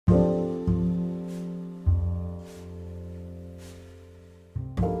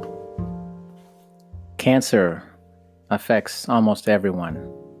Cancer affects almost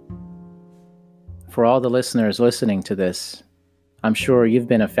everyone. For all the listeners listening to this, I'm sure you've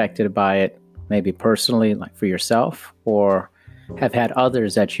been affected by it, maybe personally, like for yourself, or have had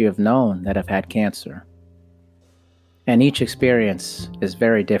others that you have known that have had cancer. And each experience is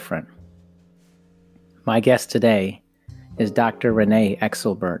very different. My guest today is Dr. Renee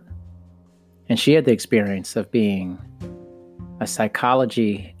Exelbert, and she had the experience of being a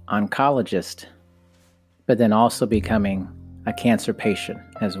psychology oncologist, but then also becoming a cancer patient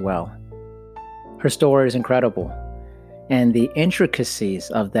as well. Her story is incredible, and the intricacies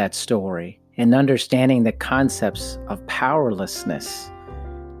of that story and understanding the concepts of powerlessness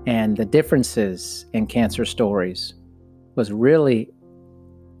and the differences in cancer stories was really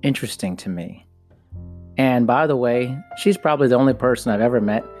interesting to me. And by the way, she's probably the only person I've ever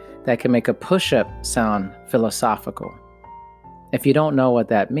met that can make a push-up sound philosophical. If you don't know what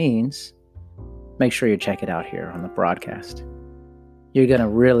that means, make sure you check it out here on the broadcast. You're going to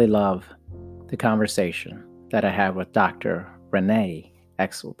really love the conversation that I had with Dr. Renee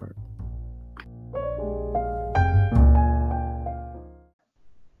Exelbert.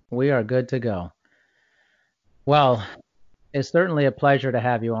 We are good to go. Well, it's certainly a pleasure to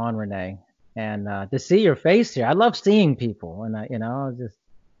have you on, Renee, and to see your face here. I love seeing people, and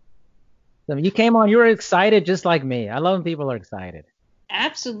you came on. You were excited just like me. I love when people are excited.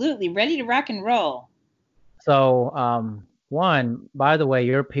 Absolutely, ready to rock and roll. So, one, by the way,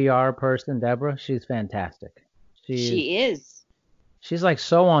 your PR person, Deborah, she's fantastic. She is. She's like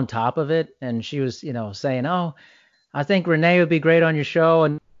so on top of it, and she was, saying, "Oh, I think Renee would be great on your show,"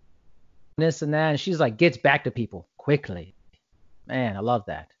 and this and that, and she's like gets back to people quickly. Man, I love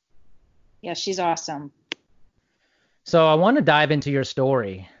that. Yeah, she's awesome. So I want to dive into your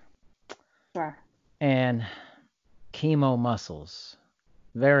story. Sure. And chemo muscles,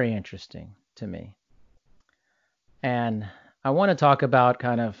 very interesting to me. And I want to talk about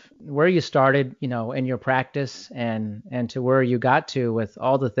kind of where you started, in your practice and to where you got to with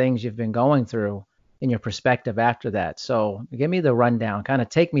all the things you've been going through in your perspective after that. So give me the rundown, kind of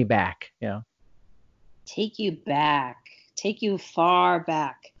take me back, Take you back, take you far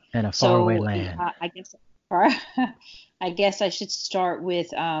back. In a faraway land. I guess I should start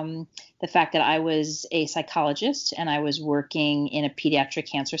with the fact that I was a psychologist and I was working in a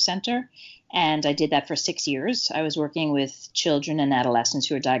pediatric cancer center. And I did that for 6 years. I was working with children and adolescents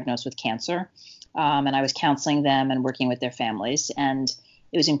who were diagnosed with cancer. And I was counseling them and working with their families. And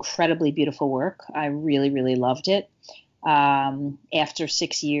it was incredibly beautiful work. I really, really loved it. After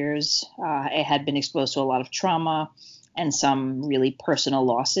 6 years, I had been exposed to a lot of trauma and some really personal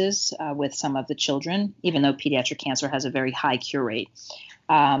losses with some of the children, even though pediatric cancer has a very high cure rate.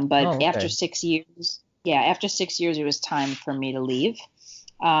 But after 6 years, it was time for me to leave.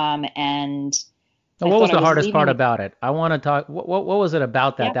 And so what was the hardest part about it? I want to talk. What was it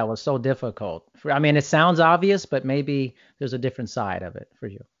about that was so difficult? I mean, it sounds obvious, but maybe there's a different side of it for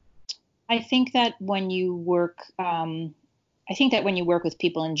you. I think that when you work with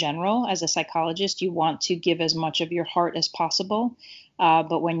people in general, as a psychologist, you want to give as much of your heart as possible.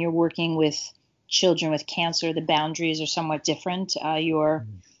 But when you're working with children with cancer, the boundaries are somewhat different. You're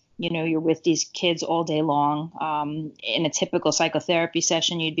with these kids all day long. In a typical psychotherapy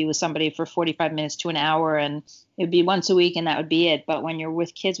session, you'd be with somebody for 45 minutes to an hour, and it'd be once a week, and that would be it. But when you're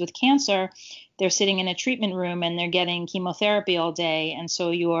with kids with cancer, they're sitting in a treatment room and they're getting chemotherapy all day. And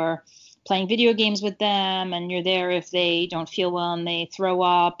so you're playing video games with them, and you're there if they don't feel well and they throw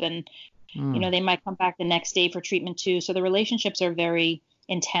up, and they might come back the next day for treatment too. So the relationships are very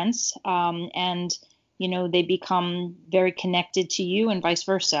intense, and they become very connected to you and vice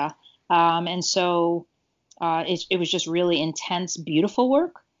versa. And so it was just really intense, beautiful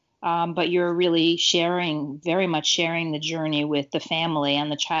work. But you're really very much sharing the journey with the family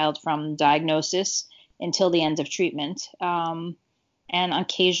and the child from diagnosis until the end of treatment. And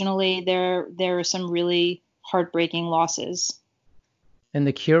occasionally there are some really heartbreaking losses. And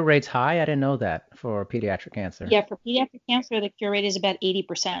the cure rate's high? I didn't know that for pediatric cancer. Yeah, for pediatric cancer, the cure rate is about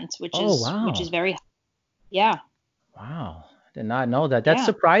 80%, which is very high. Yeah. Wow. I did not know that. That's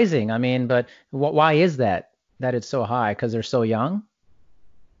surprising. I mean, but why is that it's so high? Because they're so young?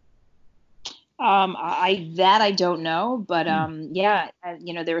 I don't know, but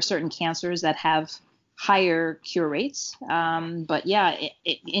there are certain cancers that have higher cure rates. But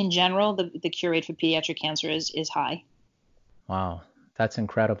in general, the cure rate for pediatric cancer is high. Wow, that's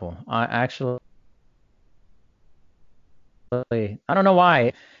incredible. I don't know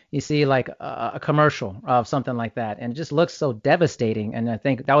why. You see like a commercial of something like that, and it just looks so devastating. And I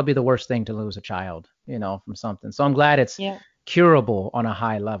think that would be the worst thing, to lose a child, from something. So I'm glad it's curable on a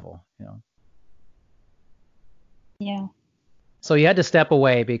high level. Yeah. So you had to step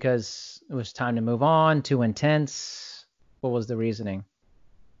away because it was time to move on, too intense. What was the reasoning?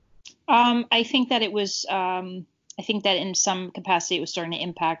 I think that it was, I think that in some capacity it was starting to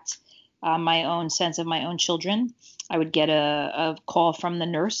impact my own sense of my own children. I would get a call from the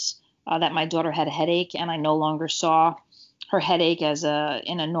nurse that my daughter had a headache, and I no longer saw her headache as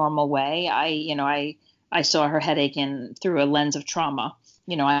in a normal way. I saw her headache through a lens of trauma.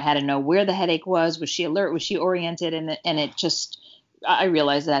 I had to know where the headache was. Was she alert? Was she oriented? And it just, I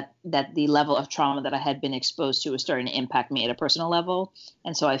realized that the level of trauma that I had been exposed to was starting to impact me at a personal level,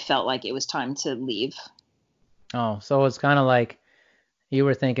 and so I felt like it was time to leave. Oh, so it's kind of like you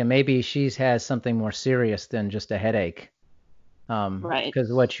were thinking maybe she's has something more serious than just a headache. Right.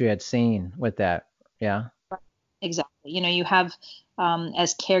 Because what you had seen with that. Yeah. Exactly. You have,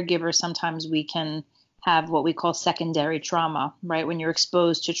 as caregivers, sometimes we can have what we call secondary trauma, right? When you're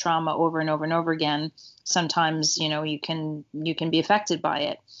exposed to trauma over and over and over again, sometimes, you can be affected by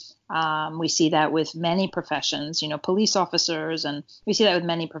it. We see that with many professions, police officers, and we see that with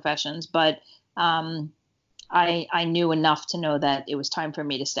many professions. But I knew enough to know that it was time for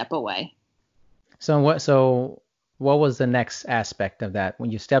me to step away. So what was the next aspect of that? When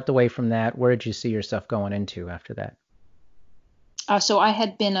you stepped away from that, where did you see yourself going into after that? So I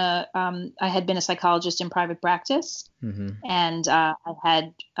had been a psychologist in private practice, Hmm. and I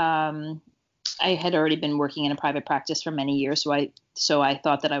had already been working in a private practice for many years, so I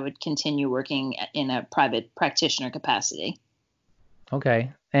thought that I would continue working in a private practitioner capacity.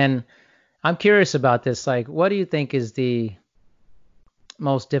 Okay. And I'm curious about this. Like, what do you think is the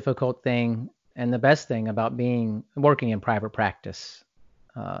most difficult thing and the best thing about being working in private practice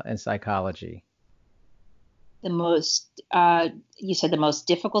in psychology? The most, you said the most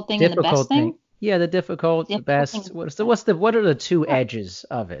difficult thing and the best Difficult thing. thing? Yeah, the difficult, the Difficult thing best. and What are the two sure, edges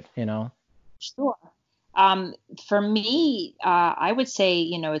of it, you know? sure. For me, I would say,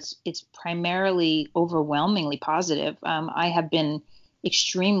 it's primarily overwhelmingly positive. I have been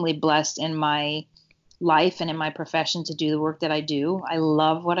extremely blessed in my life and in my profession to do the work that I do. I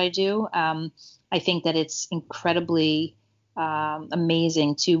love what I do. I think that it's incredibly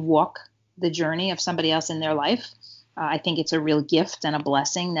amazing to walk the journey of somebody else in their life. I think it's a real gift and a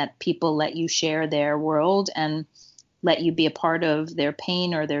blessing that people let you share their world and let you be a part of their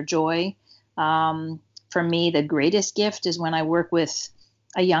pain or their joy. Um, for me, the greatest gift is when I work with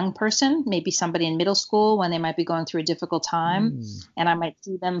a young person, maybe somebody in middle school when they might be going through a difficult time, Mm. and I might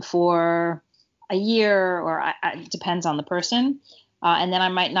see them for a year, or it depends on the person. And then I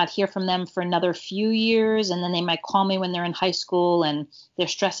might not hear from them for another few years, and then they might call me when they're in high school and they're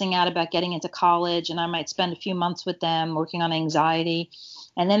stressing out about getting into college, and I might spend a few months with them working on anxiety,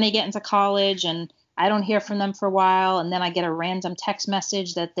 and then they get into college and I don't hear from them for a while, and then I get a random text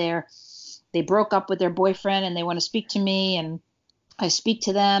message that they broke up with their boyfriend and they want to speak to me, and I speak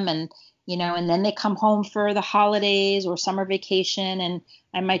to them, and then they come home for the holidays or summer vacation, and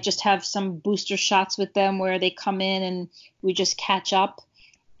I might just have some booster shots with them where they come in and we just catch up.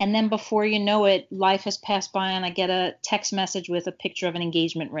 And then before you know it, life has passed by and I get a text message with a picture of an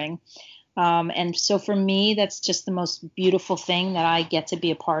engagement ring. And so for me, that's just the most beautiful thing, that I get to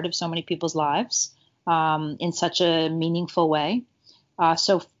be a part of so many people's lives in such a meaningful way.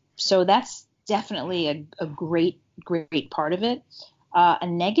 So that's definitely a great part of it. A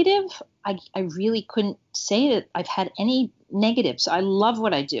negative, I really couldn't say that I've had any negatives. I love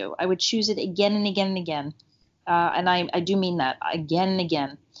what I do. I would choose it again and again and again. And I do mean that, again and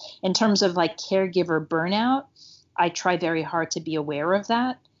again. In terms of like caregiver burnout, I try very hard to be aware of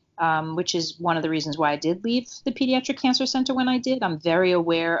that, which is one of the reasons why I did leave the pediatric cancer center when I did. I'm very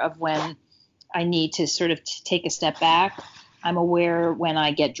aware of when I need to sort of take a step back. I'm aware when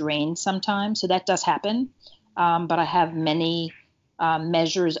I get drained sometimes. So that does happen. But I have many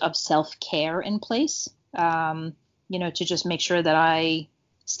measures of self care in place, to just make sure that I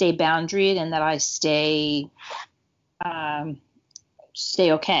stay boundaried and that I stay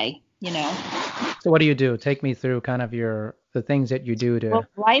okay. So what do you do? Take me through kind of the things that you do to. Well,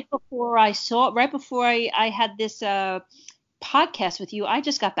 right before I had this podcast with you, I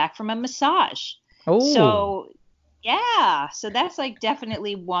just got back from a massage. Oh, So yeah, so that's like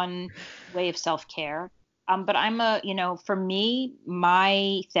definitely one way of self-care. But for me,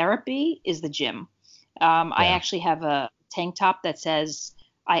 my therapy is the gym. I yeah. actually have a tank top that says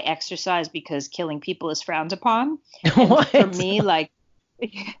I exercise because killing people is frowned upon. And for What? me, like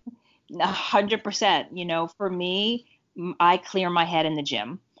 100%, for me, I clear my head in the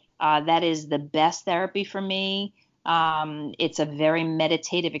gym. That is the best therapy for me. It's a very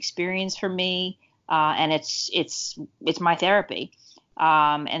meditative experience for me, and it's my therapy.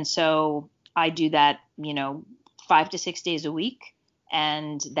 And so I do that, 5 to 6 days a week.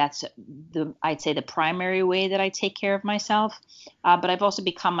 And that's I'd say the primary way that I take care of myself. But I've also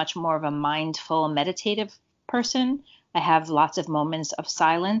become much more of a mindful, meditative person. I have lots of moments of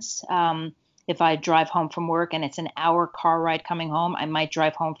silence. If I drive home from work and it's an hour car ride coming home, I might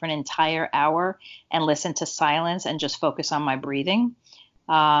drive home for an entire hour and listen to silence and just focus on my breathing.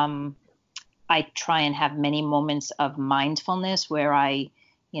 I try and have many moments of mindfulness where I,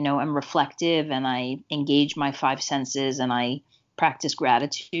 am reflective and I engage my five senses and I practice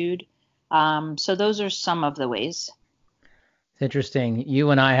gratitude. So those are some of the ways. It's interesting. You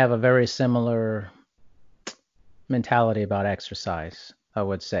and I have a very similar mentality about exercise, I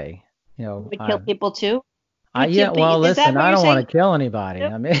would say. Would kill people too? Well, listen, I don't want to kill anybody.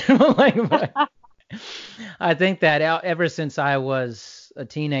 I mean, I think that ever since I was a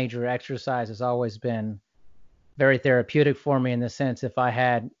teenager, exercise has always been very therapeutic for me in the sense if I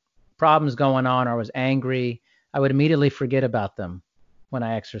had problems going on or was angry, I would immediately forget about them when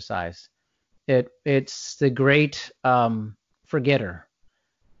I exercise. It's the great forgetter.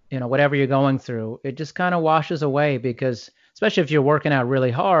 Whatever you're going through, it just kind of washes away because especially if you're working out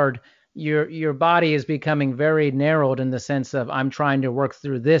really hard, your body is becoming very narrowed in the sense of I'm trying to work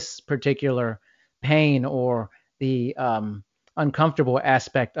through this particular pain or the uncomfortable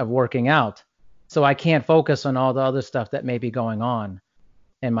aspect of working out. So I can't focus on all the other stuff that may be going on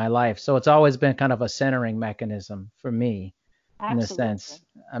in my life. So it's always been kind of a centering mechanism for me. Absolutely. In a sense.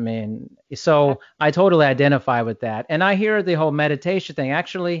 I mean, so I totally identify with that. And I hear the whole meditation thing.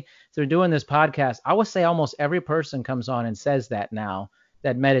 Actually, through doing this podcast, I would say almost every person comes on and says that now,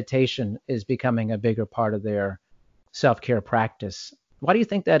 that meditation is becoming a bigger part of their self-care practice. Why do you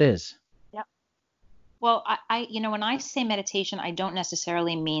think that is? Yeah. Well, I when I say meditation, I don't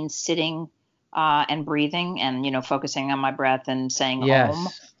necessarily mean sitting and breathing and, focusing on my breath and saying Om.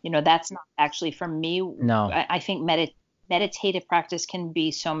 That's not actually for me. No. I think meditative practice can be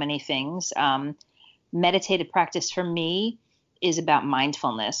so many things. Meditative practice for me is about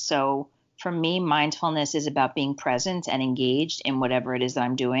mindfulness. So for me, mindfulness is about being present and engaged in whatever it is that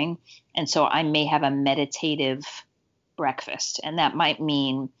I'm doing. And so I may have a meditative breakfast, and that might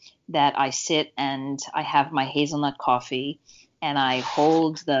mean that I sit and I have my hazelnut coffee and I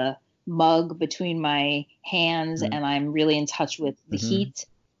hold the mug between my hands and I'm really in touch with the heat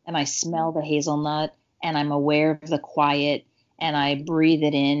and I smell the hazelnut and I'm aware of the quiet and I breathe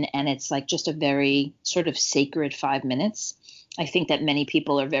it in, and it's like just a very sort of sacred 5 minutes. I think that many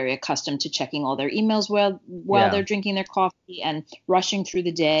people are very accustomed to checking all their emails while they're drinking their coffee and rushing through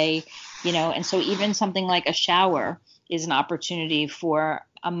the day, and so even something like a shower is an opportunity for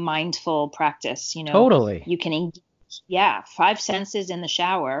a mindful practice. Totally. You can engage, 5 senses in the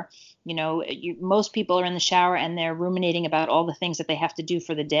shower. Most people are in the shower and they're ruminating about all the things that they have to do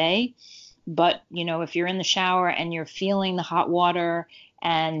for the day. But, if you're in the shower and you're feeling the hot water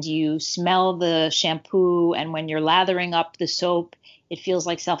and you smell the shampoo and when you're lathering up the soap, it feels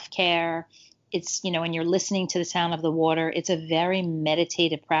like self-care. It's, and you're listening to the sound of the water. It's a very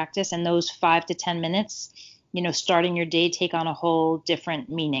meditative practice. And those 5 to 10 minutes, starting your day take on a whole different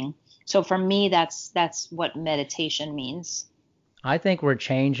meaning. So for me, that's what meditation means. I think we're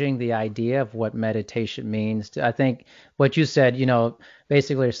changing the idea of what meditation means. I think what you said,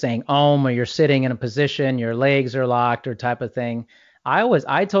 basically you're saying Om, or you're sitting in a position, your legs are locked or type of thing.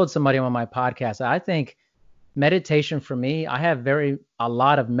 I told somebody on my podcast, I think meditation for me, I have a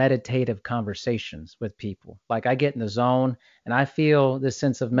lot of meditative conversations with people. Like I get in the zone and I feel this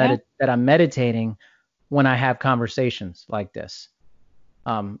sense of that I'm meditating when I have conversations like this.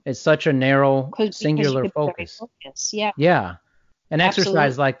 It's such a narrow, singular focus. Yeah. An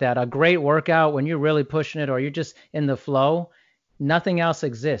exercise like that, a great workout when you're really pushing it or you're just in the flow, nothing else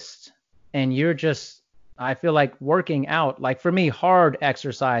exists. And I feel like working out, like for me, hard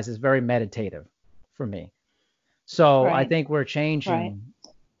exercise is very meditative for me. So I think we're changing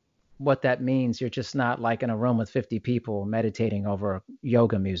what that means. You're just not like in a room with 50 people meditating over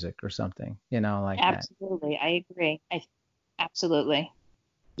yoga music or something, like Absolutely. That. I agree. Absolutely.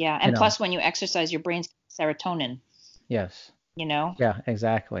 Yeah. And plus when you exercise, your brain's serotonin. Yes. Yeah,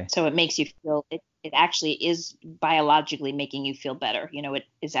 exactly. So it makes you feel it actually is biologically making you feel better. It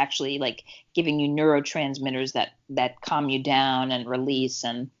is actually like giving you neurotransmitters that calm you down and release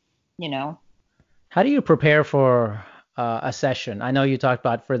and. How do you prepare for a session? I know you talked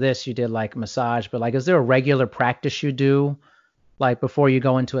about for this you did like massage, but like is there a regular practice you do like before you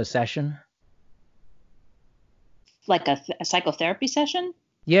go into a session? Like a psychotherapy session?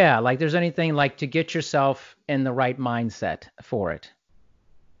 Yeah, like there's anything like to get yourself in the right mindset for it?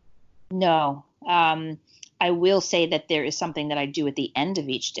 No. I will say that there is something that I do at the end of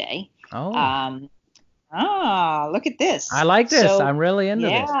each day. Oh. Look at I this. like this. So, I'm really into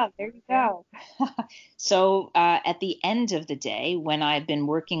this. yeah, there you go. So, at the end of the day, when I've been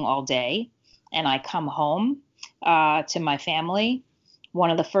working all day and I come home to my family,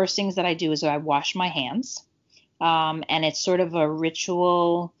 one of the first things that I do is I wash my hands. And it's sort of a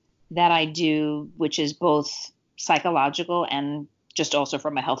ritual that I do, which is both psychological and just also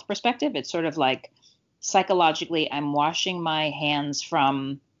from a health perspective. It's sort of like psychologically, I'm washing my hands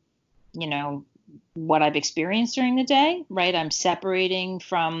from, you know, what I've experienced during the day, right? I'm separating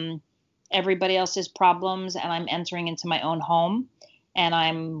from everybody else's problems and I'm entering into my own home and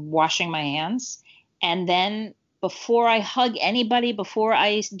I'm washing my hands. And then before I hug anybody, before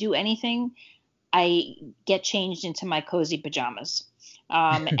I do anything, I get changed into my cozy pajamas.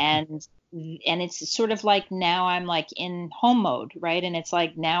 And it's sort of like now I'm like in home mode, right? And it's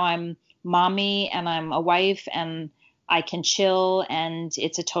like now I'm mommy and I'm a wife and I can chill and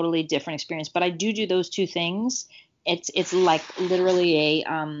it's a totally different experience. But I do those two things. It's like literally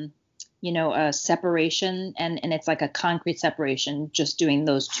a separation and it's like a concrete separation just doing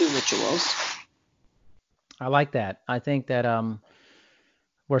those two rituals. I like that. I think that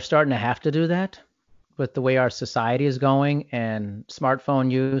we're starting to have to do that with the way our society is going and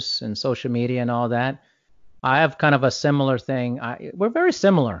smartphone use and social media and all that. I have kind of a similar thing. We're very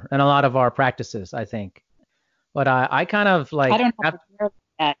similar in a lot of our practices, I think. But I kind of I like, don't have to care about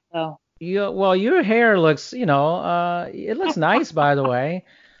that. So well, your hair looks, it looks nice, by the way.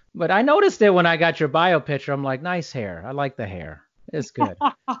 But I noticed it when I got your bio picture. I'm like, nice hair. I like the hair. It's good.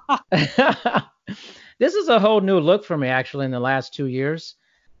 This is a whole new look for me, actually, in the last 2 years.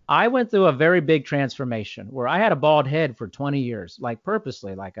 I went through a very big transformation where I had a bald head for 20 years, like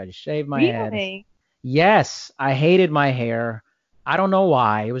purposely, like I shaved my head. really? Yes, I hated my hair. I don't know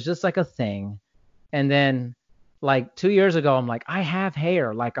why. It was just like a thing. And then, like 2 years ago, I'm like, I have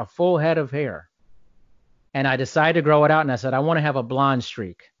hair, like a full head of hair. And I decided to grow it out. And I said, I want to have a blonde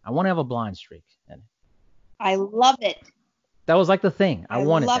streak. I want to have a blonde streak. And I love it. that was like the thing. I I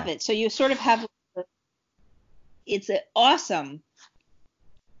wanted love that. it. So you sort of have awesome.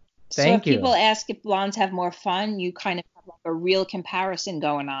 So if Thank you. people ask if blondes have more fun, you kind of have like a real comparison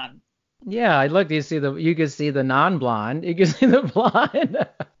going on. Yeah, I looked. You can see the non-blonde. You can see the blonde.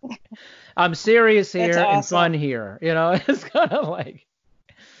 I'm serious That's here and fun awesome. here. It's kind of like,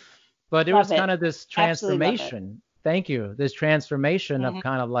 but it was Love kind it. of this Absolutely love it. transformation. Thank you. This transformation of Hmm.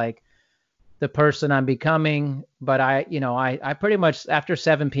 kind of like the person I'm becoming. But I pretty much after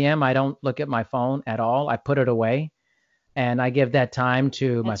 7 p.m. I don't look at my phone at all. I put it away and I give that time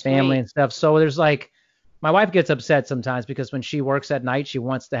to my That's family great. and stuff. So there's like, my wife gets upset sometimes because when she works at night, she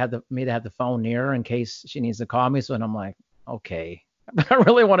wants to have me to have the phone near her in case she needs to call me. So and I'm like, okay, I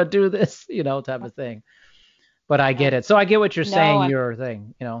really want to do this, type of thing. But I get No, it. So I get what you're no, saying, your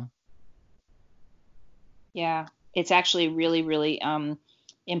thing. yeah, it's actually really, really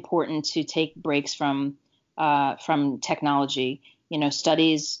important to take breaks from technology.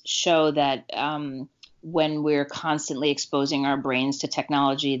 Studies show that when we're constantly exposing our brains to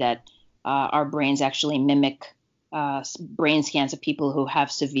technology, that our brains actually mimic brain scans of people who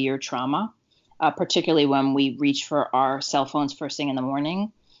have severe trauma, particularly when we reach for our cell phones first thing in the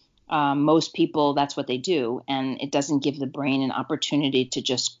morning. Most people, that's what they do, and it doesn't give the brain an opportunity to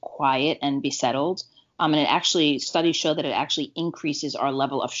just quiet and be settled. And studies show that it actually increases our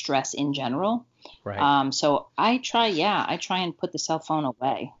level of stress in general. Right. So I try and put the cell phone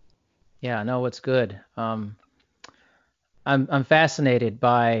away. Yeah, no, it's good. I'm fascinated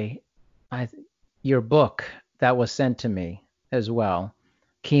by I, your book that was sent to me as well.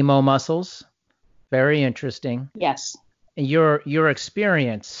 Chemo muscles, very interesting. Yes. And your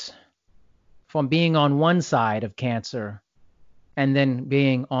experience from being on one side of cancer and then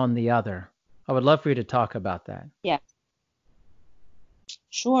being on the other. I would love for you to talk about that. Yeah.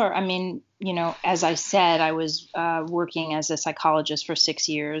 Sure. I mean, as I said, I was working as a psychologist for 6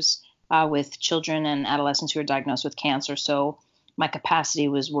 years with children and adolescents who are diagnosed with cancer. So my capacity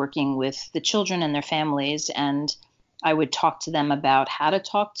was working with the children and their families, and I would talk to them about how to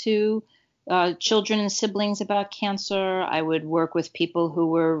talk to children and siblings about cancer. I would work with people who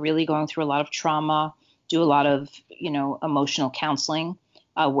were really going through a lot of trauma, do a lot of, emotional counseling,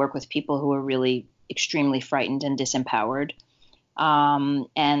 work with people who are really extremely frightened and disempowered. And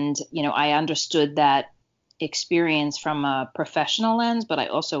I understood that experience from a professional lens, but I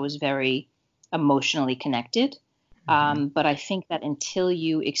also was very emotionally connected. Hmm. But I think that until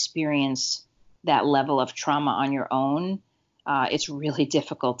you experience that level of trauma on your own, it's really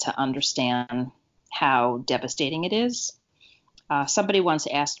difficult to understand how devastating it is. Somebody once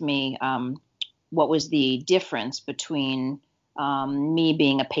asked me what was the difference between me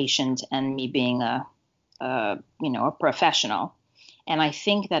being a patient and me being a professional. And I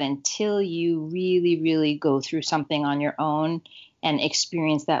think that until you really, really go through something on your own and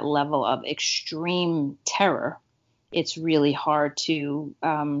experience that level of extreme terror, it's really hard to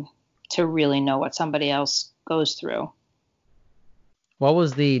really know what somebody else goes through. What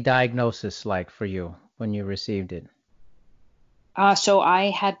was the diagnosis like for you when you received it? So I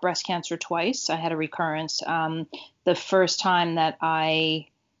had breast cancer twice. I had a recurrence. The first time that I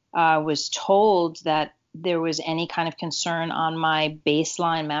was told that there was any kind of concern on my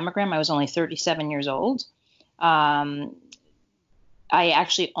baseline mammogram, I was only 37 years old. I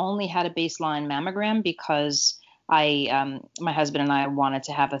actually only had a baseline mammogram because my husband and I wanted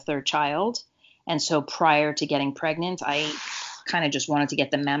to have a third child. And so prior to getting pregnant, I kind of just wanted to get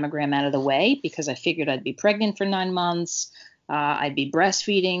the mammogram out of the way because I figured I'd be pregnant for 9 months. I'd be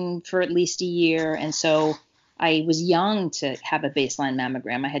breastfeeding for at least a year. And so I was young to have a baseline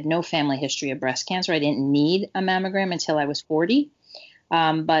mammogram. I had no family history of breast cancer. I didn't need a mammogram until I was 40.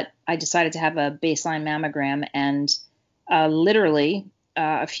 But I decided to have a baseline mammogram. And literally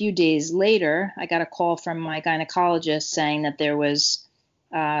a few days later, I got a call from my gynecologist saying that there was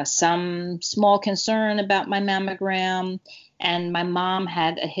some small concern about my mammogram. And my mom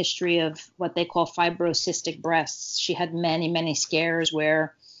had a history of what they call fibrocystic breasts. She had many, many scares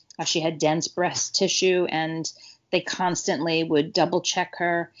where she had dense breast tissue, and they constantly would double check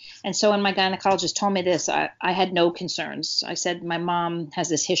her. And so when my gynecologist told me this, I had no concerns. I said, my mom has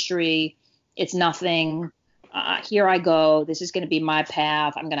this history. It's nothing. Here I go. This is going to be my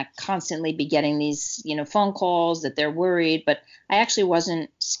path. I'm going to constantly be getting these, phone calls that they're worried, but I actually wasn't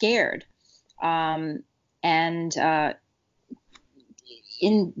scared. And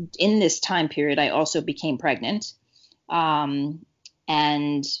in this time period, I also became pregnant.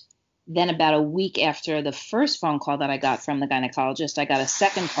 And then about a week after the first phone call that I got from the gynecologist, I got a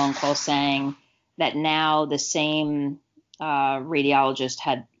second phone call saying that now the same radiologist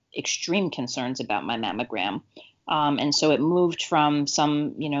had extreme concerns about my mammogram. And so it moved from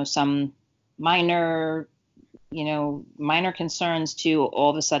some minor concerns to all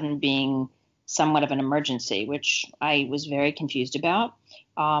of a sudden being somewhat of an emergency, which I was very confused about,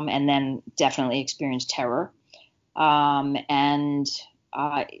 and then definitely experienced terror. And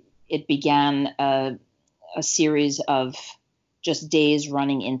it began a series of just days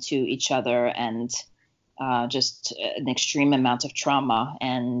running into each other and just an extreme amount of trauma.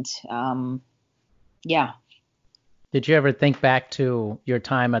 And yeah. Did you ever think back to your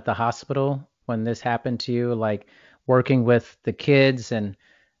time at the hospital when this happened to you, like working with the kids, and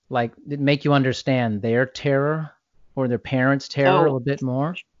like did it make you understand their terror or their parents' terror a little bit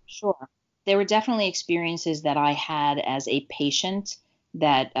more? Sure. There were definitely experiences that I had as a patient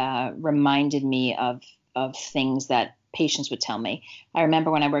that reminded me of things that patients would tell me. I remember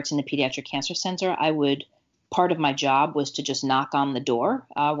when I worked in the pediatric cancer center, part of my job was to just knock on the door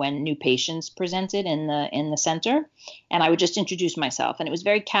when new patients presented in the center, and I would just introduce myself. And it was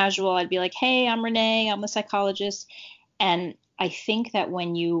very casual. I'd be like, "Hey, I'm Renee. I'm a psychologist." And I think that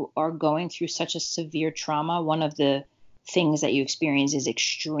when you are going through such a severe trauma, one of the things that you experience is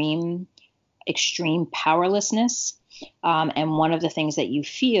extreme powerlessness. And one of the things that you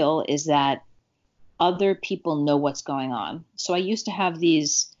feel is that other people know what's going on. So I used to have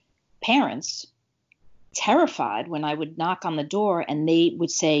these parents terrified when I would knock on the door and they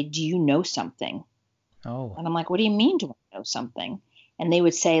would say, "Do you know something?" Oh. And I'm like, "What do you mean, do I know something?" And they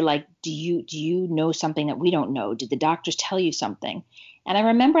would say, like, do you know something that we don't know? Did the doctors tell you something? And I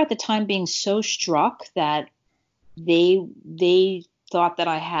remember at the time being so struck that they thought that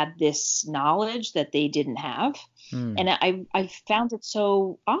I had this knowledge that they didn't have. And I found it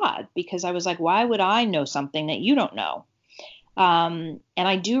so odd because I was like, why would I know something that you don't know? And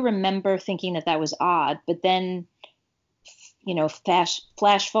I do remember thinking that was odd, but then,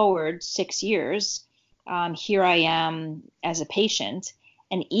 flash forward 6 years, here I am as a patient.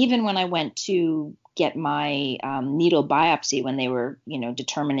 And even when I went to get my needle biopsy, when they were,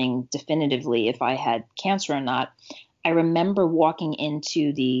 determining definitively if I had cancer or not, I remember walking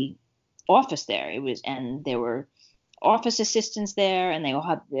into the office there. And there were office assistants there, and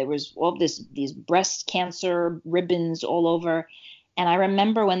there was all these breast cancer ribbons all over. And I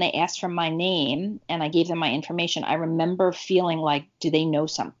remember when they asked for my name and I gave them my information, I remember feeling like, do they know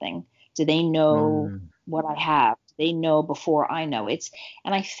something? Do they know what I have? Do they know before I know?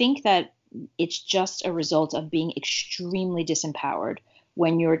 And I think that it's just a result of being extremely disempowered.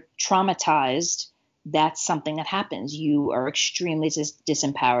 When you're traumatized, that's something that happens. You are extremely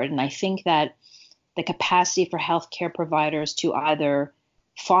disempowered. And I think that the capacity for healthcare providers to either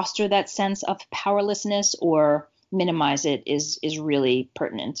foster that sense of powerlessness or minimize it is really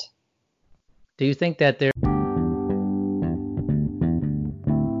pertinent. Do you think that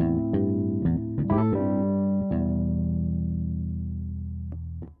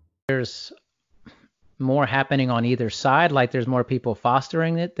there's more happening on either side, like there's more people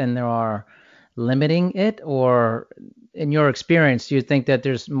fostering it than there are limiting it? Or in your experience, do you think that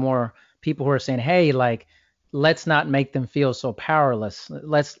there's more people who are saying, hey, like, let's not make them feel so powerless.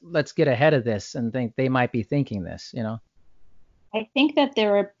 Let's get ahead of this, and think they might be thinking this, you know? I think that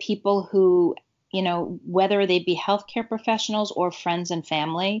there are people who, whether they be healthcare professionals or friends and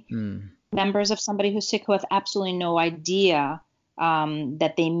family, members of somebody who's sick, who have absolutely no idea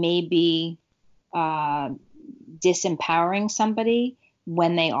that they may be disempowering somebody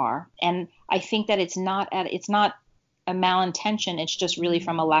when they are. And I think that it's not a malintention. It's just really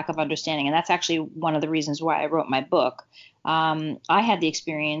from a lack of understanding. And that's actually one of the reasons why I wrote my book. I had the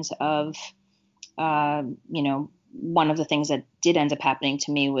experience of, one of the things that did end up happening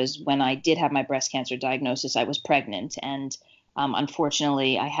to me was when I did have my breast cancer diagnosis, I was pregnant. And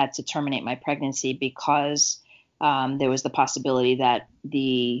unfortunately, I had to terminate my pregnancy because there was the possibility that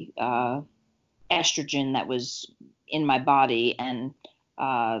the estrogen that was in my body and,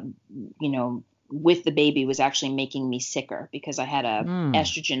 with the baby was actually making me sicker because I had a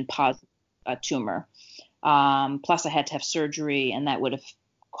estrogen positive tumor. Plus I had to have surgery, and that would have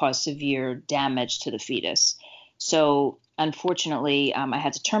caused severe damage to the fetus. So unfortunately, I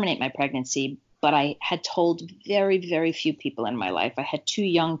had to terminate my pregnancy, but I had told very, very few people in my life. I had 2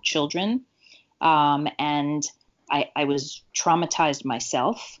 young children, and I was traumatized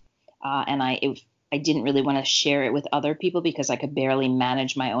myself, and I didn't really want to share it with other people because I could barely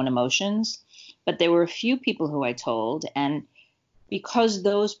manage my own emotions. But there were a few people who I told, and because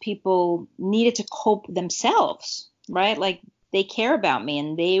those people needed to cope themselves, right? Like they care about me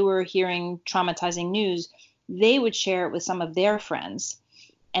and they were hearing traumatizing news, they would share it with some of their friends.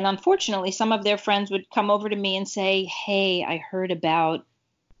 And unfortunately, some of their friends would come over to me and say, hey, I heard about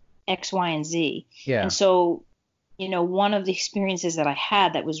X, Y, and Z. Yeah. And so, one of the experiences that I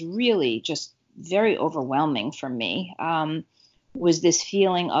had that was really just very overwhelming for me was this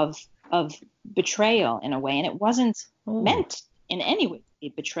feeling of betrayal in a way. And it wasn't meant in any way to be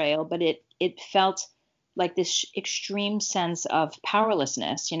betrayal, but it felt like this extreme sense of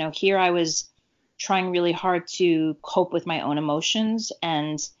powerlessness. Here I was trying really hard to cope with my own emotions,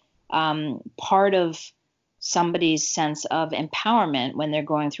 and part of somebody's sense of empowerment when they're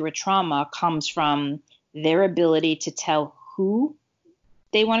going through a trauma comes from their ability to tell who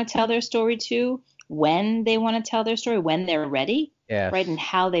they want to tell their story to, when they want to tell their story, when they're ready, Yes. right, and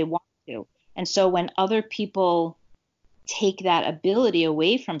how they want to. And so when other people take that ability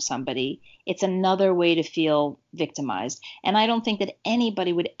away from somebody, it's another way to feel victimized. And I don't think that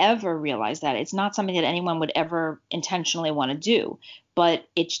anybody would ever realize that. It's not something that anyone would ever intentionally want to do, but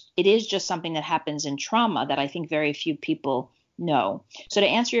it is just something that happens in trauma that I think very few people know. So to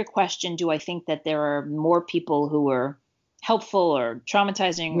answer your question, do I think that there are more people who are helpful or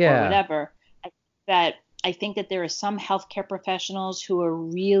traumatizing or whatever? I think that there are some healthcare professionals who are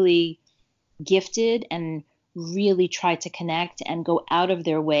really gifted and really try to connect and go out of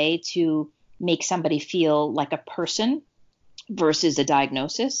their way to make somebody feel like a person versus a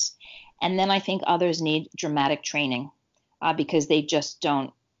diagnosis. And then I think others need dramatic training because they just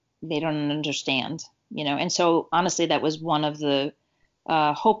don't understand, And so honestly, that was one of the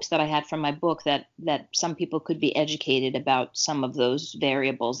hopes that I had from my book, that some people could be educated about some of those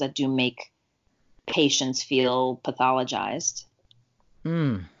variables that do make patients feel pathologized.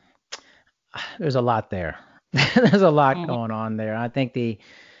 There's a lot there. There's a lot going on there. I think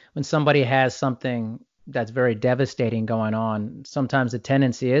when somebody has something that's very devastating going on, sometimes the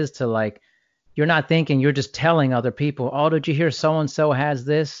tendency is to, like, you're not thinking, you're just telling other people, oh, did you hear so-and-so has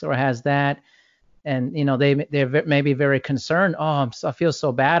this or has that? And, they're maybe very concerned. Oh, I feel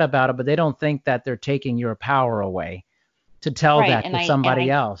so bad about it, but they don't think that they're taking your power away to tell that to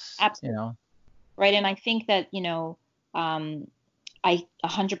somebody else, Absolutely. Right. And I think that, I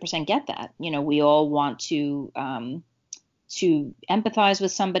 100% get that. We all want to empathize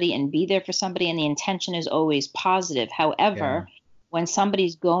with somebody and be there for somebody, and the intention is always positive. However, when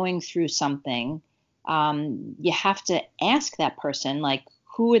somebody's going through something, you have to ask that person, like,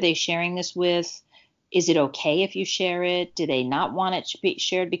 who are they sharing this with? Is it okay if you share it? Do they not want it to be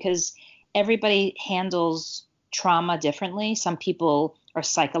shared? Because everybody handles trauma differently. Some people are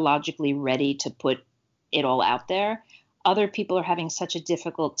psychologically ready to put it all out there. Other people are having such a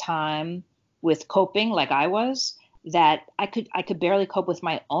difficult time with coping, like I was, that I could barely cope with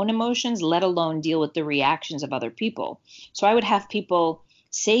my own emotions, let alone deal with the reactions of other people. So I would have people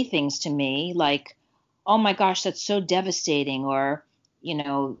say things to me like, oh my gosh, that's so devastating, or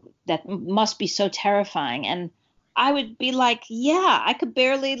that must be so terrifying. And I would be like, yeah, I could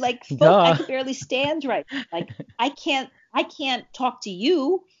barely I Duh. could barely stand right. Like I can't talk to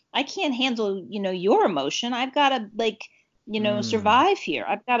you. I can't handle, your emotion. I've got to Mm. survive here.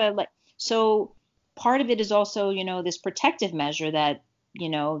 I've got to so part of it is also, this protective measure that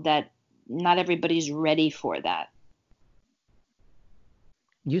not everybody's ready for that.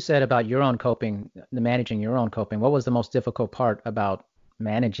 You said about your own coping, the managing your own coping. What was the most difficult part about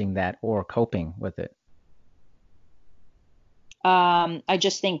managing that or coping with it? I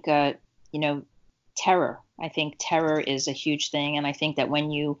just think, you know, terror. I think terror is a huge thing. And I think that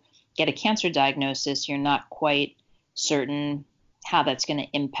when you get a cancer diagnosis, you're not quite certain how that's going to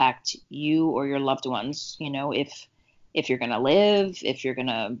impact you or your loved ones. If you're going to live, if you're going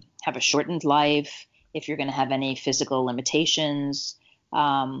to have a shortened life, if you're going to have any physical limitations,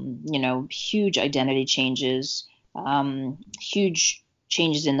 huge identity changes, huge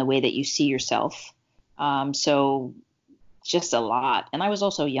changes in the way that you see yourself. So just a lot. And I was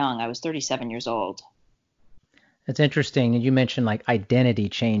also young. I was 37 years old. It's interesting. You mentioned like identity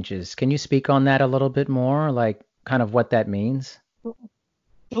changes. Can you speak on that a little bit more? Like kind of what that means?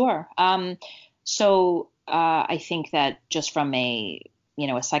 Sure. I think that just from a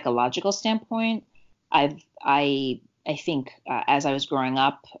psychological standpoint, I think as I was growing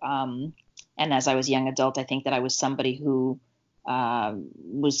up, and as I was a young adult, I think that I was somebody who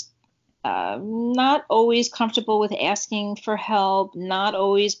was not always comfortable with asking for help, not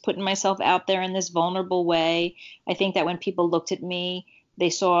always putting myself out there in this vulnerable way. I think that when people looked at me, they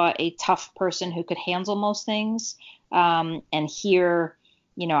saw a tough person who could handle most things. And here,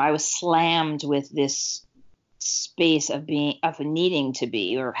 I was slammed with this space of needing to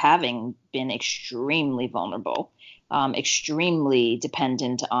be or having been extremely vulnerable, extremely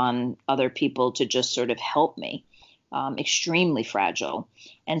dependent on other people to just sort of help me, extremely fragile.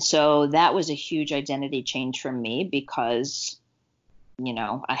 And so that was a huge identity change for me because,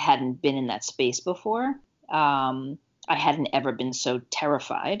 I hadn't been in that space before. I hadn't ever been so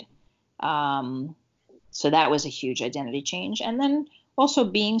terrified. So that was a huge identity change. And then also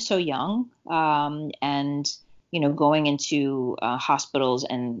being so young, and going into hospitals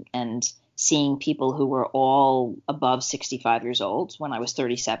and seeing people who were all above 65 years old when I was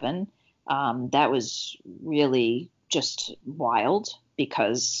 37. That was really just wild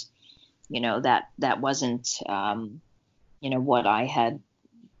because that wasn't what I had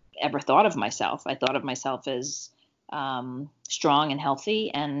ever thought of myself. I thought of myself as strong and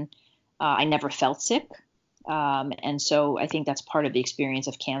healthy, and I never felt sick. And so I think that's part of the experience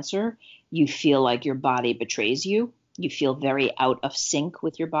of cancer. You feel like your body betrays you. You feel very out of sync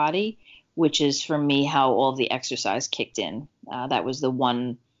with your body, which is for me how all the exercise kicked in. That was the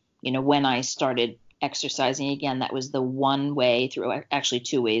one, when I started exercising again, that was the one way through, actually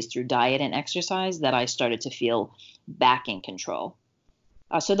two ways, through diet and exercise, that I started to feel back in control.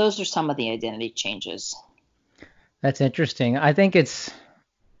 So those are some of the identity changes. That's interesting. I think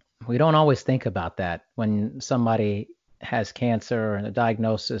we don't always think about that when somebody has cancer and a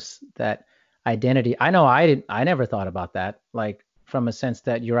diagnosis, that identity. I know I never thought about that, like from a sense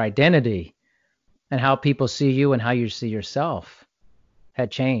that your identity and how people see you and how you see yourself had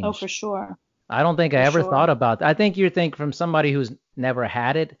Oh, for changed. sure. I don't think I For ever thought sure. about that. I think you think from somebody who's never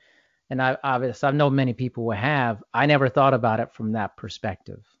had it, and I've known many people who have. I never thought about it from that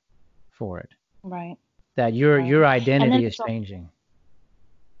perspective for it. Right. That your Right. And then identity is there's changing.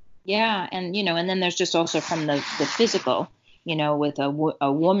 Yeah, and then there's just also from the physical, with a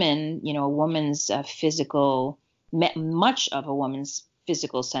woman, a woman's physical, much of a woman's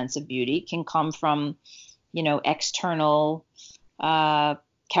physical sense of beauty can come from, external uh,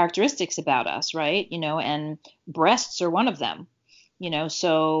 characteristics about us, right? And breasts are one of them,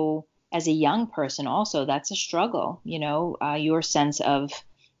 so as a young person also, that's a struggle, your sense of,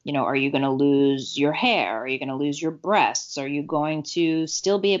 are you going to lose your hair? Are you going to lose your breasts? Are you going to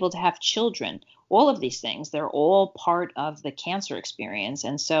still be able to have children? All of these things, they're all part of the cancer experience.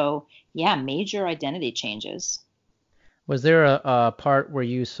 And so, yeah, major identity changes. Was there a part where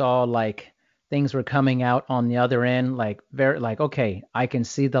you saw like things were coming out on the other end, like very like okay, I can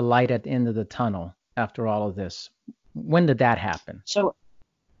see the light at the end of the tunnel after all of this? When did that happen? So,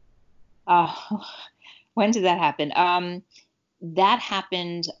 uh, when did that happen? That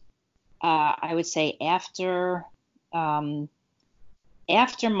happened, I would say, um,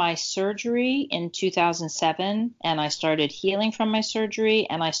 after my surgery in 2007, and I started healing from my surgery,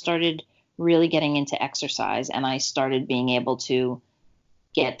 and I started really getting into exercise, and I started being able to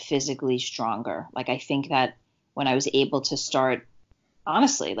get physically stronger. Like I think that when I was able to start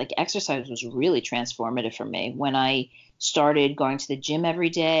honestly, like exercise was really transformative for me when I started going to the gym every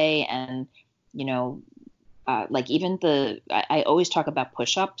day and, you know, like even I always talk about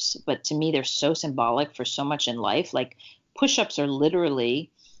push-ups, but to me they're so symbolic for so much in life. Like push-ups are literally,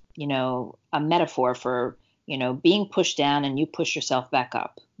 a metaphor for, being pushed down and you push yourself back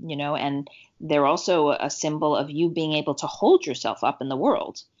up, and they're also a symbol of you being able to hold yourself up in the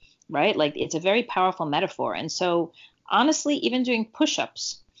world, right? Like it's a very powerful metaphor. And so honestly, even doing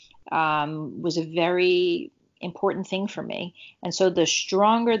push-ups was a very important thing for me. And so the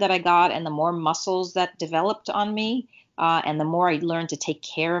stronger that I got and the more muscles that developed on me, and the more I learned to take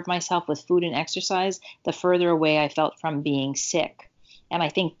care of myself with food and exercise, the further away I felt from being sick. And I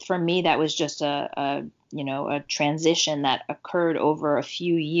think for me, that was just a transition that occurred over a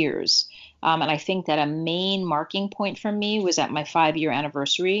few years. And I think that a main marking point for me was at my 5-year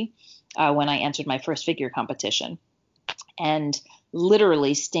anniversary when I entered my first figure competition. And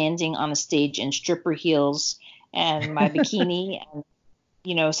literally standing on a stage in stripper heels and my bikini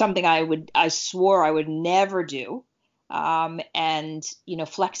and something I swore I would never do, and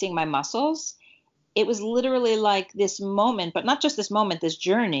flexing my muscles. It was literally like this moment, but not just this moment, this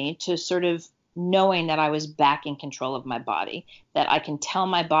journey to sort of knowing that I was back in control of my body, that I can tell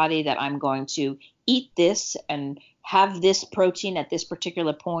my body that I'm going to eat this and have this protein at this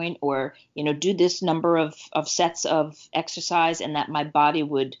particular point, or do this number of sets of exercise, and that my body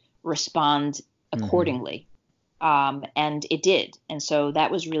would respond accordingly. And it did. And so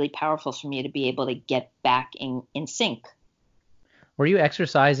that was really powerful for me to be able to get back in sync. Were you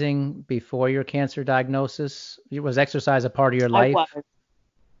exercising before your cancer diagnosis? Was exercise a part of your I was. life?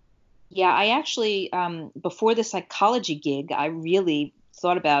 Yeah, I actually, before the psychology gig, I really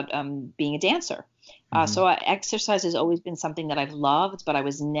thought about being a dancer. Hmm. So exercise has always been something that I've loved, but I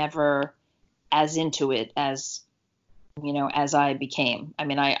was never as into it as I became. I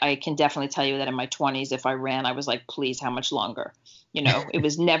mean, I can definitely tell you that in my 20s, if I ran, I was like, please, how much longer? It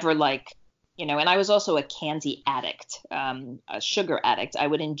was never like, and I was also a candy addict, a sugar addict. I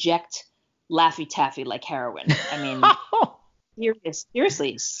would inject Laffy Taffy like heroin. I mean,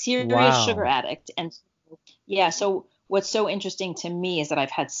 seriously, serious sugar Wow. addict. And yeah, so what's so interesting to me is that I've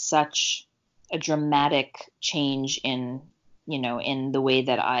had such a dramatic change in the way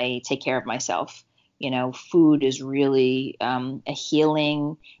that I take care of myself. Food is really a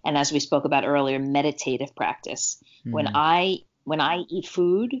healing, and as we spoke about earlier, meditative practice. When Hmm. I eat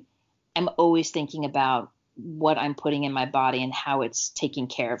food, I'm always thinking about what I'm putting in my body and how it's taking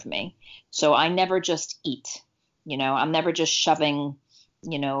care of me. So I never just eat. I'm never just shoving,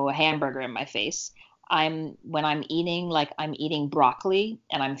 a hamburger in my face. When I'm eating, like I'm eating broccoli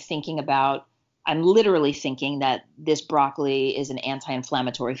and I'm literally thinking that this broccoli is an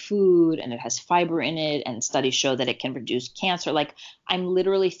anti-inflammatory food and it has fiber in it, and studies show that it can reduce cancer. Like I'm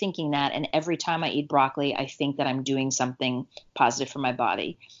literally thinking that, and every time I eat broccoli, I think that I'm doing something positive for my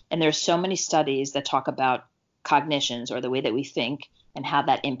body. And there's so many studies that talk about cognitions, or the way that we think, and how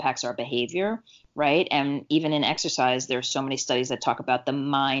that impacts our behavior, right? And even in exercise, there's so many studies that talk about the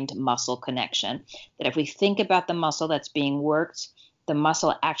mind muscle connection, that if we think about the muscle that's being worked, the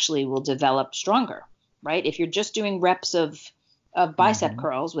muscle actually will develop stronger, right? If you're just doing reps of bicep Hmm.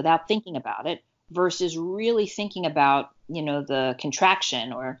 curls without thinking about it, versus really thinking about, the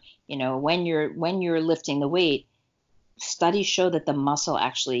contraction, or, when you're lifting the weight, studies show that the muscle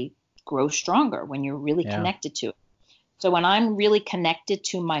actually grows stronger when you're really Yeah. connected to it. So when I'm really connected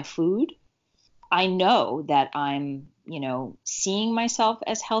to my food, I know that I'm, seeing myself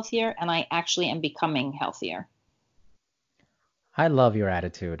as healthier, and I actually am becoming healthier. I love your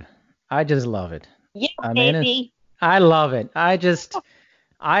attitude. I just love it. Yeah, I mean, baby. I love it. I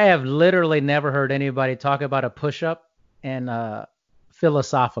have literally never heard anybody talk about a push-up in a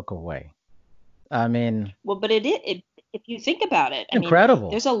philosophical way. I mean, Well, but if you think about it, I mean, incredible.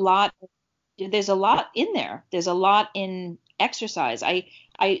 there's a lot there's a lot in there. There's a lot in exercise.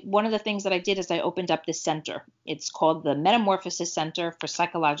 One of the things that I did is I opened up this center. It's called the Metamorphosis Center for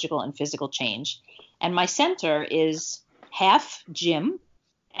Psychological and Physical Change. And my center is half gym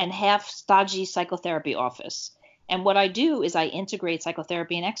and half stodgy psychotherapy office. And what I do is I integrate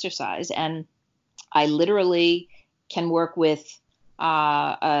psychotherapy and exercise, and I literally can work with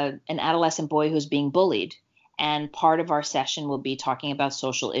an adolescent boy who's being bullied. And part of our session will be talking about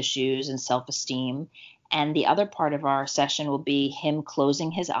social issues and self esteem. And the other part of our session will be him closing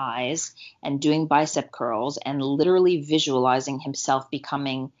his eyes and doing bicep curls and literally visualizing himself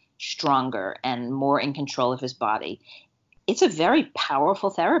becoming stronger and more in control of his body. It's a very powerful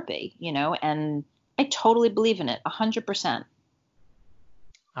therapy, and I totally believe in it 100%.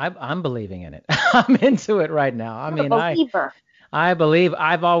 I'm believing in it. I'm into it right now. I You're a mean, believer. I believe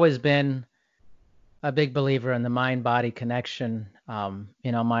I've always been a big believer in the mind body connection.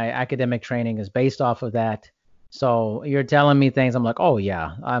 My academic training is based off of that. So you're telling me things, I'm like, oh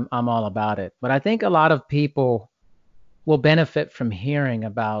yeah, I'm all about it. But I think a lot of people will benefit from hearing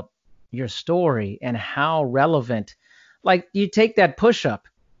about your story and how relevant. Like you take that push up.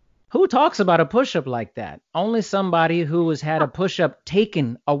 Who talks about a push up like that? Only somebody who has had a push up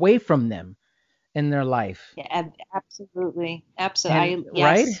taken away from them in their life. Yeah, absolutely. And Absolutely.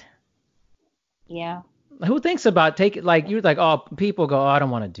 right? Yes. Yeah. Who thinks about taking, like you're like, oh, people go, oh, I don't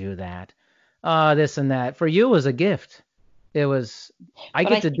want to do that. This and that. For you, it was a gift. It was, I But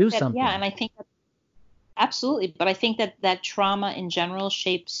get I to think do that, yeah, something. and I think that absolutely. But I think that that trauma in general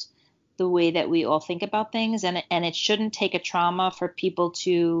shapes the way that we all think about things, and it shouldn't take a trauma for people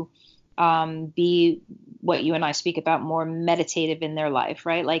to be what you and I speak about, more meditative in their life,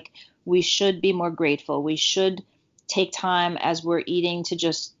 right? Like we should be more grateful. We should take time as we're eating to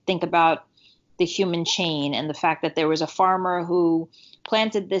just think about the human chain and the fact that there was a farmer who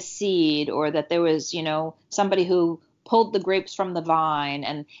planted this seed, or that there was, somebody who pulled the grapes from the vine,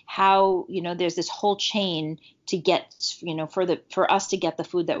 and how, there's this whole chain to get, for us to get the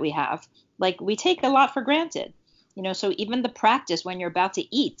food that we have. Like we take a lot for granted, so even the practice when you're about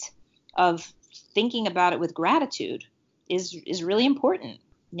to eat of thinking about it with gratitude is really important,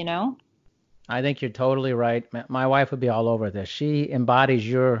 you know? I think you're totally right. My wife would be all over this. She embodies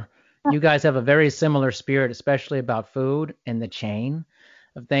you guys have a very similar spirit, especially about food and the chain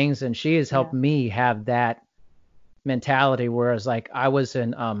of things. And she has helped Yeah. me have that mentality. Whereas like I was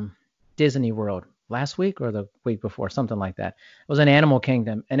in Disney World last week or the week before, something like that. It was in Animal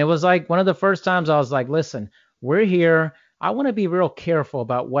Kingdom. And it was like one of the first times I was like, listen, we're here. I want to be real careful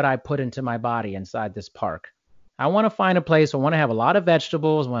about what I put into my body inside this park. I want to find a place. I want to have a lot of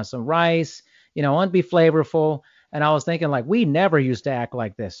vegetables, I want some rice, I want to be flavorful. And I was thinking like we never used to act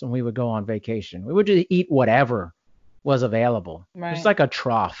like this when we would go on vacation. We would just eat whatever was available. It's Right. like a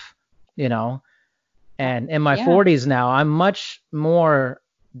trough, you know. And in my Yeah. 40s now, I'm much more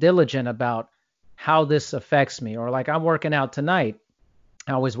diligent about how this affects me. Or like I'm working out tonight.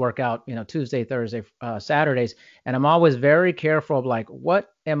 I always work out, Tuesday, Thursday, Saturdays, and I'm always very careful of like,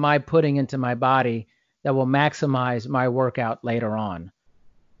 what am I putting into my body that will maximize my workout later on?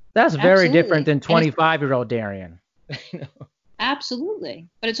 That's very different Absolutely. than And it's 25-year-old Darian. absolutely.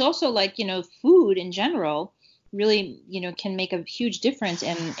 But it's also like, food in general really, can make a huge difference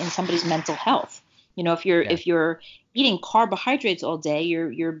in somebody's mental health. If you're Yeah. if you're eating carbohydrates all day,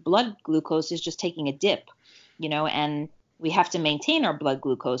 your blood glucose is just taking a dip, and we have to maintain our blood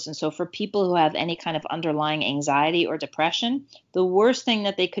glucose. And so for people who have any kind of underlying anxiety or depression, the worst thing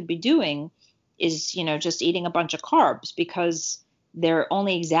that they could be doing is, just eating a bunch of carbs, because they're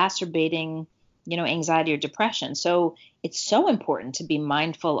only exacerbating, anxiety or depression. So it's so important to be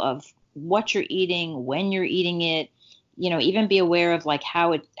mindful of what you're eating, when you're eating it, even be aware of like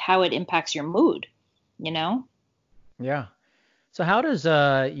how it impacts your mood, you know? Yeah. So how does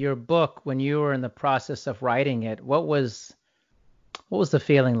your book, when you were in the process of writing it, what was the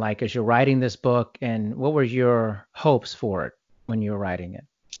feeling like as you're writing this book, and what were your hopes for it when you were writing it?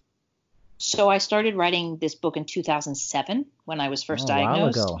 So I started writing this book in 2007 when I was Oh, first a while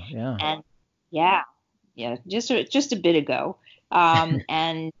diagnosed. ago. Yeah. And yeah, yeah, just a bit ago.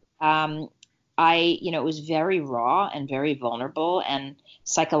 And it was very raw and very vulnerable. And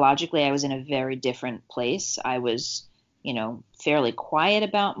psychologically, I was in a very different place. I was, fairly quiet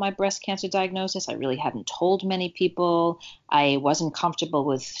about my breast cancer diagnosis. I really hadn't told many people. I wasn't comfortable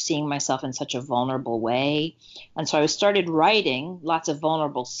with seeing myself in such a vulnerable way. And so I started writing lots of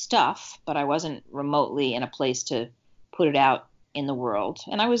vulnerable stuff, but I wasn't remotely in a place to put it out in the world.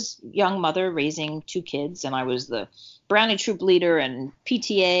 And I was a young mother raising two kids, and I was the Brownie Troop leader and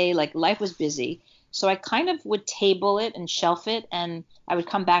PTA. Like life was busy. So I kind of would table it and shelf it, and I would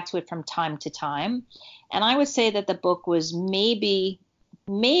come back to it from time to time. And I would say that the book was maybe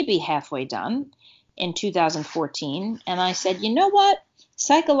halfway done in 2014. And I said, you know what?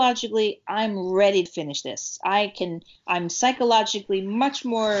 Psychologically, I'm ready to finish this. I'm psychologically much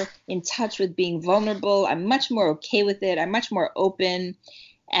more in touch with being vulnerable. I'm much more okay with it. I'm much more open.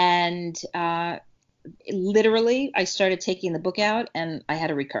 And literally, I started taking the book out and I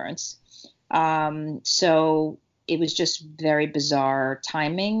had a recurrence. So it was just very bizarre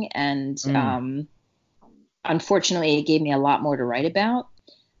timing. And Mm. unfortunately, it gave me a lot more to write about.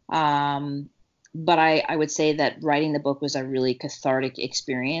 Um, but I would say that writing the book was a really cathartic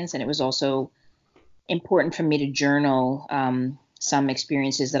experience. And it was also important for me to journal some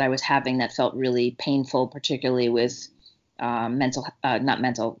experiences that I was having that felt really painful, particularly with not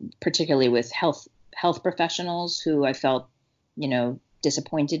mental, particularly with health professionals who I felt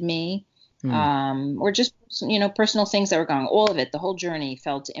disappointed me, Hmm. or just, personal things that were going, all of it, the whole journey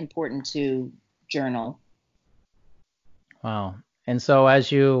felt important to journal. Wow. And so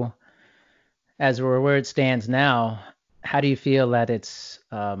as where it stands now, how do you feel that it's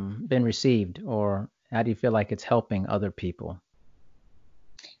been received, or how do you feel like it's helping other people?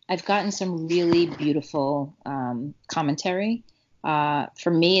 I've gotten some really beautiful commentary.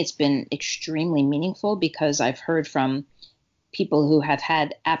 For me, it's been extremely meaningful because I've heard from people who have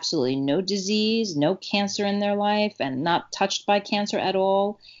had absolutely no disease, no cancer in their life, and not touched by cancer at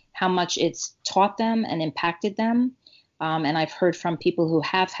all, how much it's taught them and impacted them. And I've heard from people who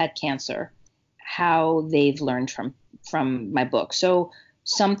have had cancer how they've learned from my book. So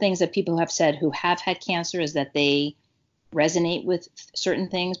some things that people have said who have had cancer is that they resonate with certain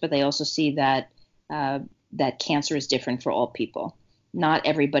things, but they also see that cancer is different for all people. Not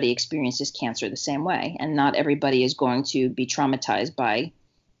everybody experiences cancer the same way, and not everybody is going to be traumatized by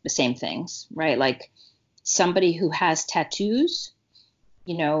the same things, right? Like somebody who has tattoos,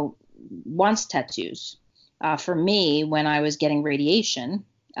 wants tattoos. For me, when I was getting radiation,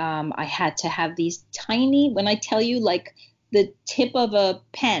 I had to have these tiny, when I tell you, like the tip of a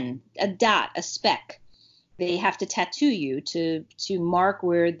pen, a dot, a speck, they have to tattoo you to mark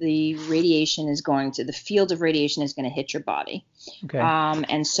where the radiation is going to, the field of radiation is going to hit your body. Okay.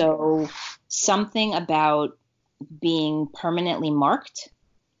 And so something about being permanently marked,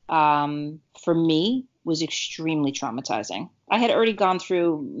 for me, was extremely traumatizing. I had already gone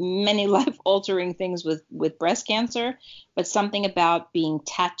through many life altering things with breast cancer, but something about being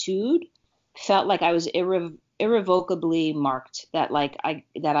tattooed felt like I was irrevocably marked, that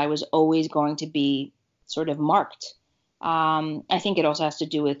I was always going to be sort of marked. I think it also has to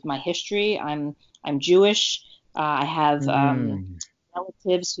do with my history. I'm Jewish. I have Mm,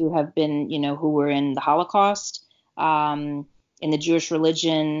 relatives who have been, who were in the Holocaust. In the Jewish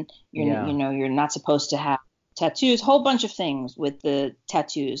religion, yeah. you're not supposed to have tattoos. Whole bunch of things with the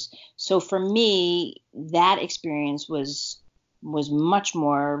tattoos. So for me, that experience was much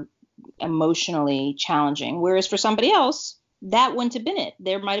more emotionally challenging. Whereas for somebody else, that wouldn't have been it.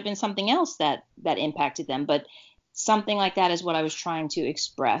 There might have been something else that impacted them. But something like that is what I was trying to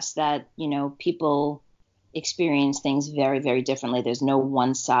express, that, people experience things very, very differently. There's no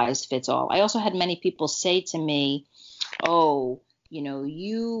one size fits all. I also had many people say to me, oh,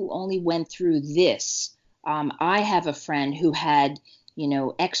 you only went through this. I have a friend who had,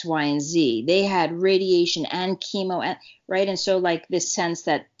 X, Y, and Z. They had radiation and chemo, right? And so like this sense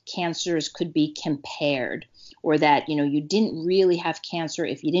that cancers could be compared, or that, you didn't really have cancer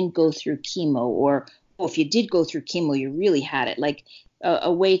if you didn't go through chemo, or if you did go through chemo, you really had it. Like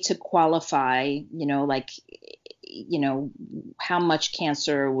a way to qualify, how much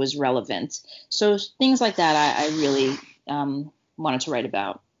cancer was relevant. So things like that, I really wanted to write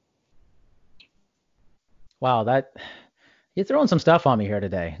about. Wow, that you're throwing some stuff on me here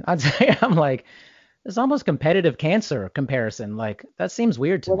today. I'd say I'm like, it's almost competitive cancer comparison. Like that seems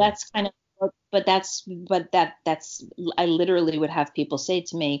weird to Well, me. that's kind of, but that's, I literally would have people say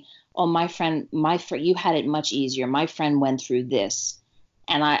to me, "Oh, my friend, you had it much easier. My friend went through this,"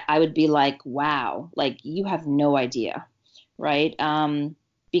 and I would be like, "Wow, like you have no idea, right?"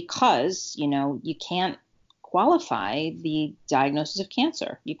 Because you can't qualify the diagnosis of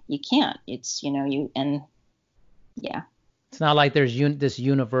cancer. You can't. It's you and yeah, It's not like there's this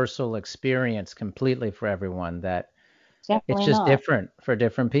universal experience completely for everyone, that it's definitely just not. different for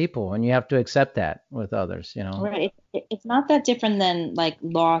different people, and you have to accept that with others. Right. It's not that different than like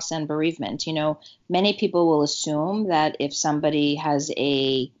loss and bereavement. Many people will assume that if somebody has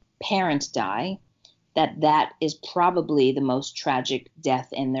a parent die, that is probably the most tragic death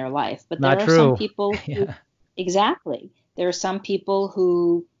in their life. But Not there are some true. people who, Yeah. exactly, there are some people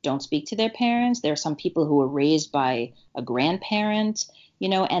who don't speak to their parents. There are some people who were raised by a grandparent,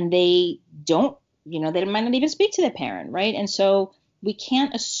 and they don't, they might not even speak to their parent, right? And so we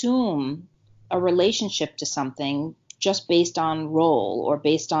can't assume a relationship to something just based on role or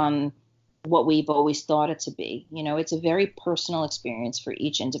based on what we've always thought it to be. It's a very personal experience for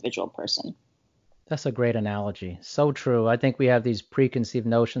each individual person. That's a great analogy. So true. I think we have these preconceived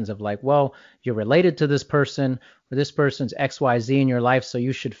notions of like, well, you're related to this person, or this person's XYZ in your life, so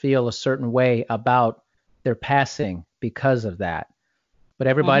you should feel a certain way about their passing because of that. But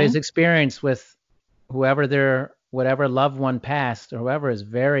everybody's Hmm. experience with whatever loved one passed or whoever is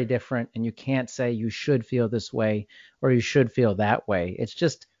very different, and you can't say you should feel this way or you should feel that way. It's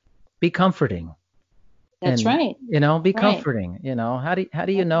just be comforting. That's And right. be Right. comforting. How do you That's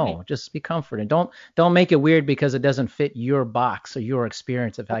right. know? Just be comforting. Don't make it weird because it doesn't fit your box or your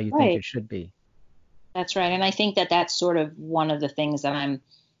experience of how That's you think right. it should be. That's right. And I think that that's sort of one of the things that I'm,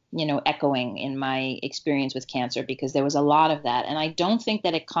 echoing in my experience with cancer, because there was a lot of that. And I don't think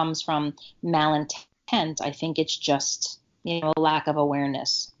that it comes from malintent. I think it's just, a lack of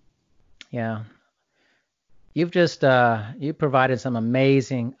awareness. Yeah. You've just you provided some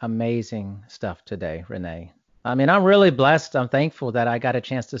amazing, amazing stuff today, Renee. I mean, I'm really blessed. I'm thankful that I got a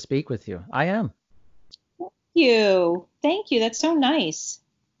chance to speak with you. I am. You. Thank you. That's so nice.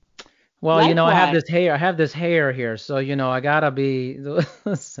 Well, I have Likewise. this hair. I have this hair here, so I gotta be.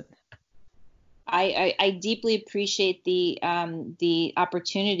 I deeply appreciate the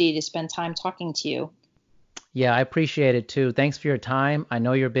opportunity to spend time talking to you. Yeah, I appreciate it too. Thanks for your time. I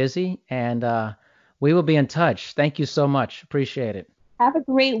know you're busy, and we will be in touch. Thank you so much. Appreciate it. Have a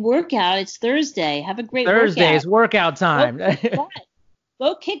great workout. It's Thursday. Have a great Thursday workout. is workout Go time. kick butt.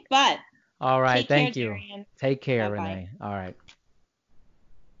 Go kick butt. All right. Take care, Thank you. Darian. Take care, Bye bye. Renee. All right.